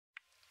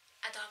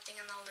Adopting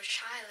an older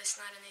child is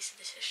not an easy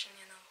decision,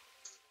 you know.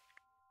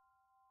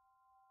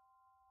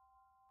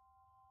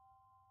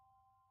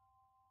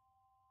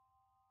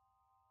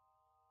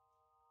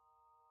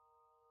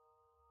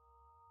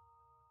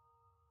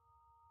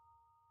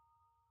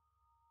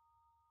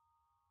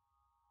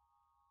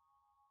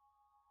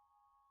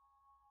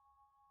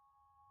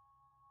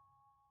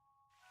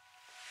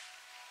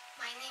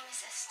 My name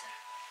is Esther.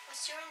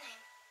 What's your name?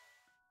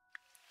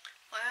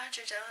 Why aren't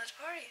you down at the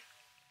party?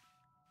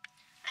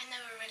 I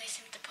never really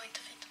seen the point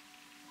of it.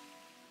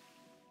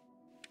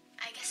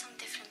 I guess I'm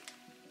different.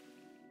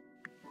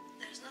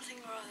 There's nothing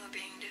wrong with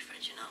being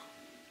different, you know.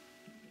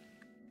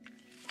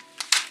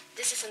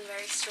 This is a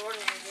very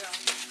extraordinary girl.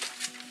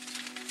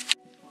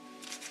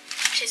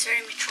 She's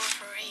very mature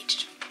for her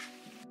age.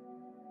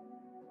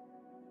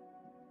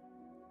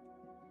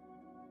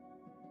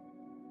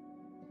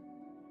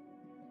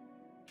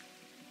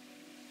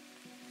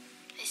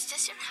 Is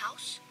this your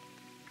house?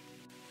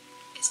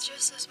 It's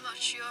just as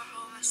much your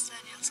home as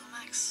Daniel's and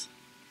Max.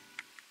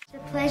 It's a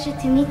pleasure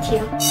to meet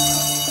you.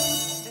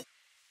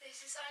 This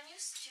is our new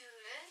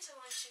student. I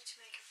want you to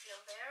make her feel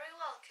very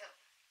welcome.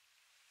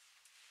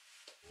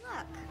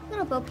 Look,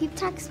 little Bo Peep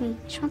texts me.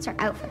 She wants her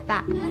outfit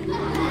back.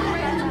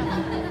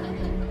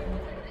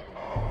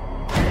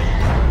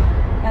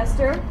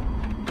 Esther,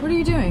 what are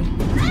you doing?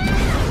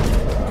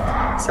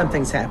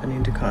 Something's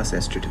happening to cause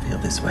Esther to feel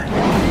this way.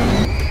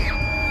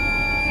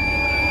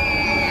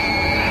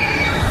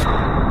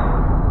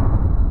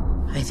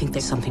 I think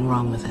there's something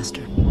wrong with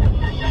Esther.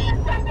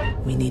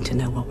 We need to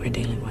know what we're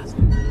dealing with.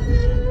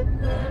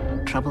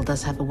 Trouble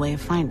does have a way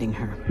of finding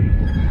her.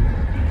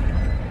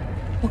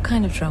 What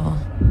kind of trouble?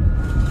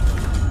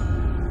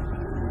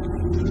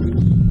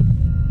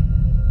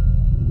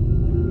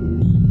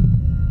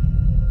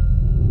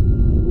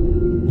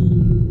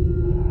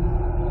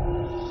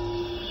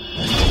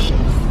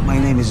 My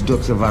name is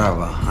Dr.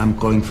 Varava. I'm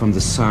calling from the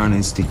CERN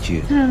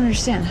Institute. I don't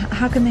understand.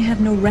 How can they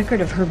have no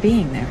record of her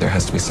being there? There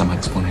has to be some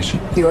explanation.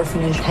 The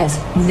orphanage has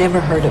never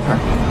heard of her.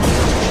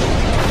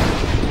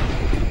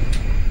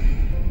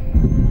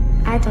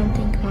 I don't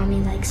think Mommy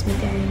likes me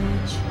very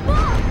much.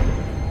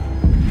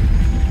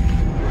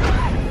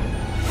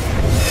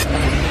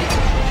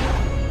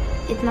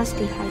 It must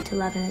be hard to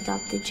love an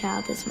adopted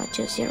child as much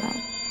as your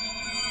own.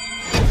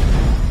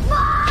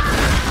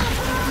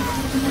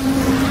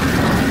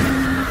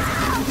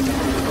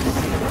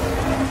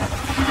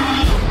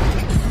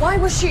 Why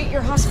was she at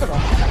your hospital?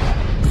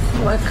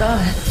 Oh my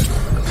God.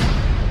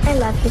 I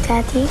love you,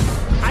 Daddy.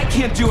 I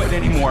can't do it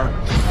anymore.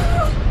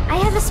 I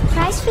have a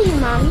surprise for you,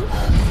 Mommy.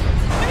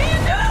 What are you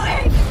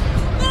doing?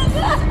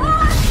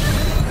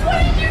 What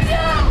did you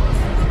do?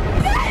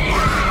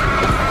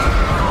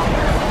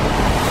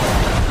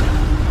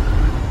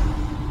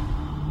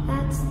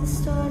 That's the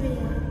story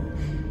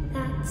of,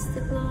 that's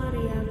the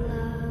glory of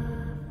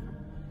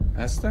love.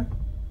 Esther?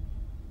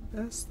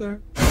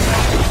 Esther?